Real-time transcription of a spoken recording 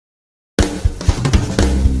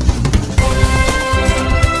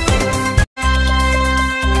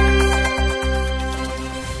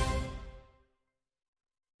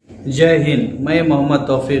जय हिंद। मैं मोहम्मद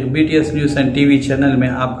तौफीक BTS news and TV channel में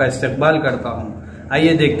आपका इस्तकबाल करता हूं।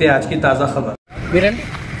 आइए देखते हैं आज की ताज़ा खबर।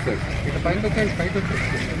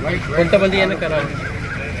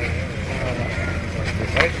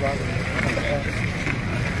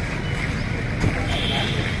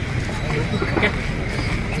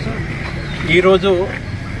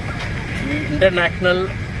 इंटरनेशनल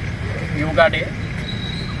योगा डे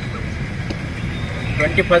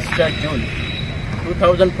 21 जून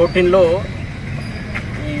 2014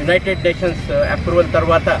 యునైటెడ్ నేషన్స్ అప్రూవల్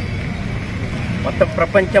తర్వాత మొత్తం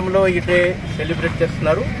ప్రపంచంలో ఈ డే సెలబ్రేట్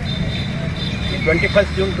చేస్తున్నారు. ఈ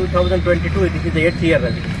 21 జూన్ 2022 ఇది 8th ఇయర్.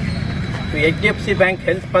 అది HDFC బ్యాంక్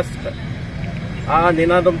హెల్త్ ఫస్ట్ ఆ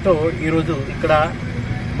నినాదంతో ఈరోజు ఇక్కడ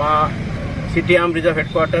మా city arm reserve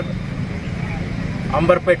head quarter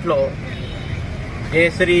అంబర్పేట్లో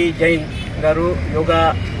Jayashree Jain గారు యోగా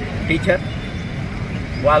టీచర్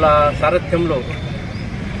వాళ్ళ సారథ్యంలో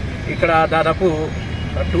ఇక్కడ దాదాపు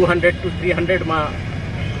 200 to 300 మా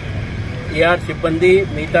ఏఆర్ సిబ్బంది,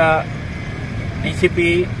 మిగతా DCP,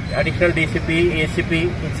 additional DCP, ACP,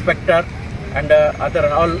 inspector and other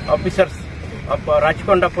all officers of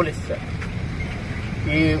Rachakonda police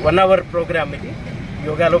ఈ 1 hour ప్రోగ్రామ్ ఇది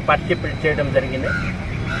యోగాలో పార్టిసిపేట్ చేయడం జరిగింది.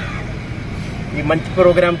 ఈ మంచి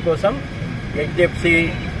ప్రోగ్రాం కోసం HDFC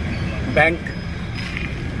బ్యాంక్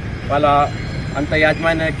వాళ్ళ అంత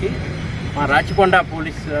యాజమాన్యానికి మా రాచకొండ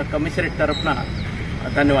పోలీస్ కమిషనరేట్ తరఫున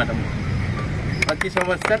ధన్యవాదములు. ప్రతి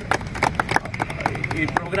సంవత్సరం ఈ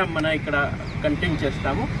ప్రోగ్రాం మన ఇక్కడ కంటిన్యూ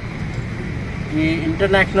చేస్తాము. ఈ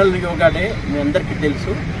ఇంటర్నేషనల్ యోగా డే మీ అందరికీ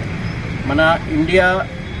తెలుసు. మన ఇండియా,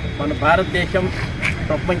 మన భారతదేశం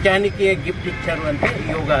ప్రపంచానికి గిఫ్ట్ ఇచ్చారు అంటే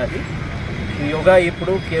యోగా. అది ఈ యోగా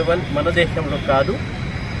ఇప్పుడు కేవలం మన దేశంలో కాదు,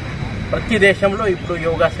 ప్రతి దేశంలో ఇప్పుడు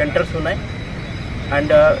యోగా సెంటర్స్ ఉన్నాయి.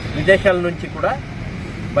 అండ్ విదేశాల నుంచి కూడా,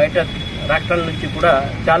 బయట రాష్ట్రాల నుంచి కూడా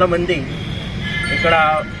చాలామంది ఇక్కడ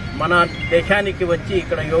మన దేశానికి వచ్చి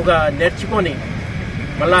ఇక్కడ యోగా నేర్చుకొని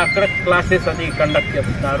మళ్ళీ అక్కడ క్లాసెస్ అది కండక్ట్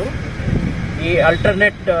చేస్తున్నారు. ఈ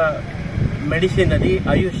ఆల్టర్నేట్ మెడిసిన్ అది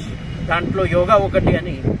ఆయుష్, దాంట్లో యోగా ఒకటి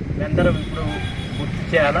అని అందరం ఇప్పుడు గుర్తు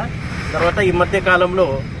చేయాలా. తర్వాత ఈ మధ్య కాలంలో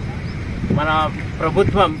మన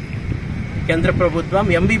ప్రభుత్వం, కేంద్ర ప్రభుత్వం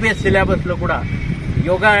MBBS సిలబస్లో కూడా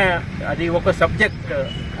యోగా అది ఒక సబ్జెక్ట్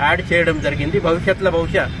యాడ్ చేయడం జరిగింది. భవిష్యత్తులో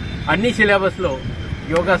బహుశా అన్ని సిలబస్లో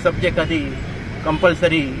యోగా సబ్జెక్ట్ అది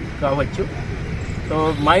కంపల్సరీ కావచ్చు. So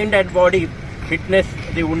mind and body fitness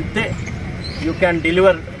అది ఉంటే యూ క్యాన్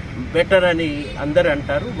డెలివర్ బెటర్ అని అందరు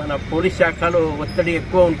అంటారు. మన పోలీస్ శాఖలో ఒత్తిడి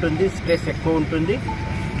ఎక్కువ ఉంటుంది, స్ట్రెస్ ఎక్కువ ఉంటుంది.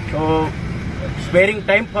 So sparing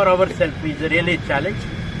time for our self is really challenge.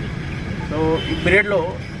 So ఈ పీరియడ్లో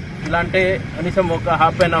ఇలాంటి కనీసం ఒక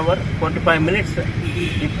half an hour, 45 minutes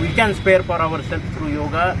if we can spare for ourselves through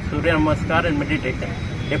yoga, surya namaskar and meditation.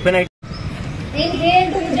 Definitely. Inhale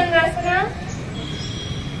to Bhujangasana.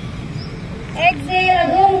 Exhale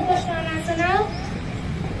Adho Mukha Svanasana.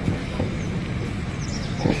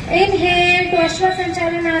 Inhale to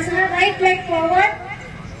Ashwasanchalanasana. Right leg forward.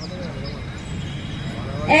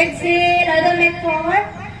 Exhale other leg forward.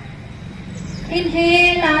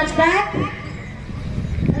 Inhale arch back.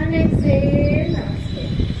 And exhale,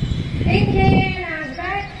 inhale, arch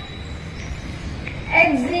back.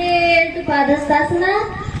 Exhale to Padhastasana.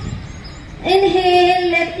 Inhale,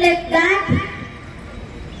 left leg back.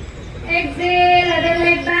 Exhale, other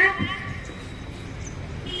leg back.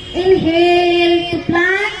 Inhale to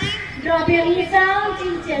plank. Drop your knees down,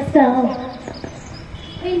 chin chest down.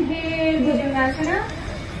 Inhale, Bhujangasana.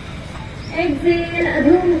 Exhale,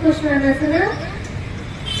 Adho Mukha Svanasana.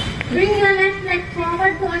 Bring your left leg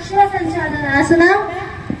forward to Ashwasanchalanasana.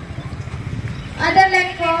 Other leg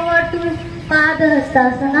forward to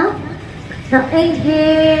Padhastasana. Now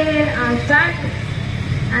inhale, arch back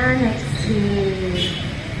and exhale.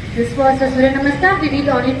 This was the Surya Namaskar. We did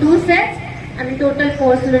only 2 sets. Total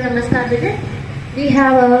 4 Surya Namaskar we did. We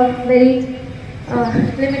have a very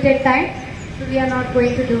limited time, so we are not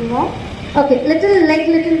going to do more. Okay,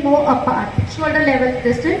 little more apart, shoulder level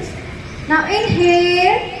distance. Now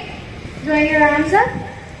inhale. Join your arms up.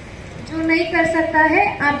 जो नहीं कर सकता है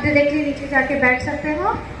आप directly नीचे जाके बैठ सकते हो.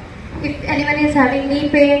 If anyone is having knee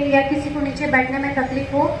pain या किसी को नीचे बैठने में तकलीफ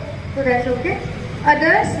हो तो that's okay.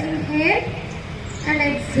 Others inhale and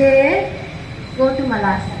exhale, go to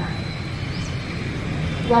Malasana.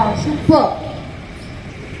 Wow, super.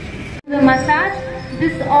 The massage.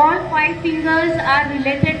 This all 5 fingers are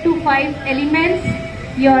related to 5 elements: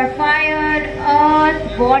 your fire, earth,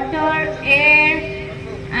 water, air,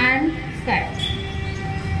 and sky.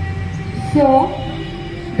 So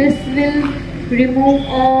this will remove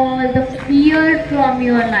all the fear from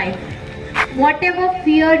your life. Whatever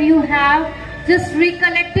fear you have, Just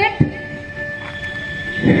recollect it.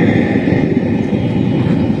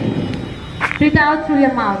 Breathe out through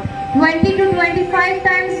your mouth. 20 to 25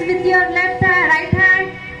 times with your left hand, right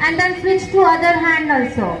hand, and then switch to other hand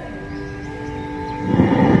also.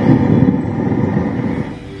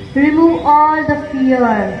 Remove all the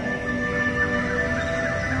fear.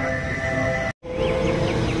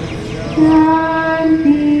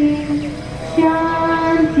 Shanti,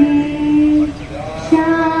 Shanti,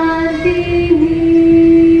 Shanti.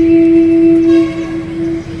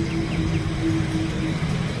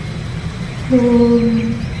 Slowly,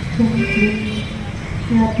 gently,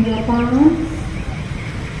 rub your palms.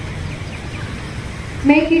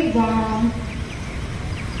 Make it warm.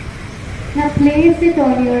 Now place it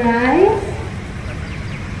on your eyes.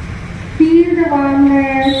 Feel the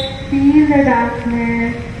warmness, feel the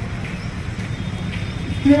darkness.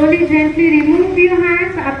 Slowly, gently remove your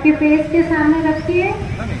hands. आपके face के सामने रखिए.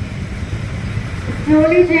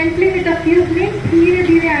 Slowly, gently with a few clicks, धीरे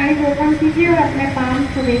धीरे eyes open कीजिए और अपने palms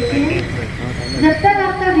को देखिए. जब तक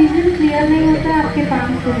आपका विजन क्लियर नहीं होता, आपके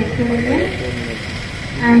पाम्स को देखते रहिए.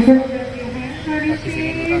 And just rub your hands for your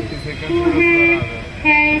face, forehead,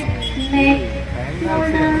 head, neck,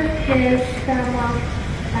 shoulders, chest, stomach,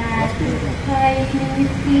 back, thighs,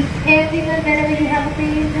 knees, feet, everywhere, wherever you have a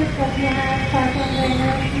pain, just rub your hands, pass on the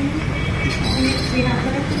energy. We have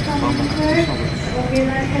connected some okay,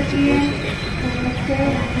 once again.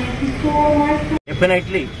 Thank you so much.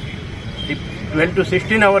 Definitely, the 12 to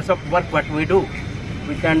 16 hours of work what we do,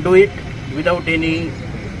 we can do it without any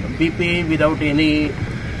BP, without any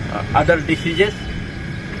other diseases.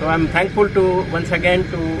 So I am thankful to once again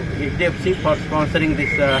to HDFC for sponsoring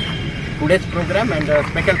this today's program, and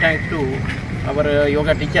special thanks to our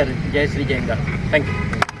yoga teacher Jayasri Jain. Thank you.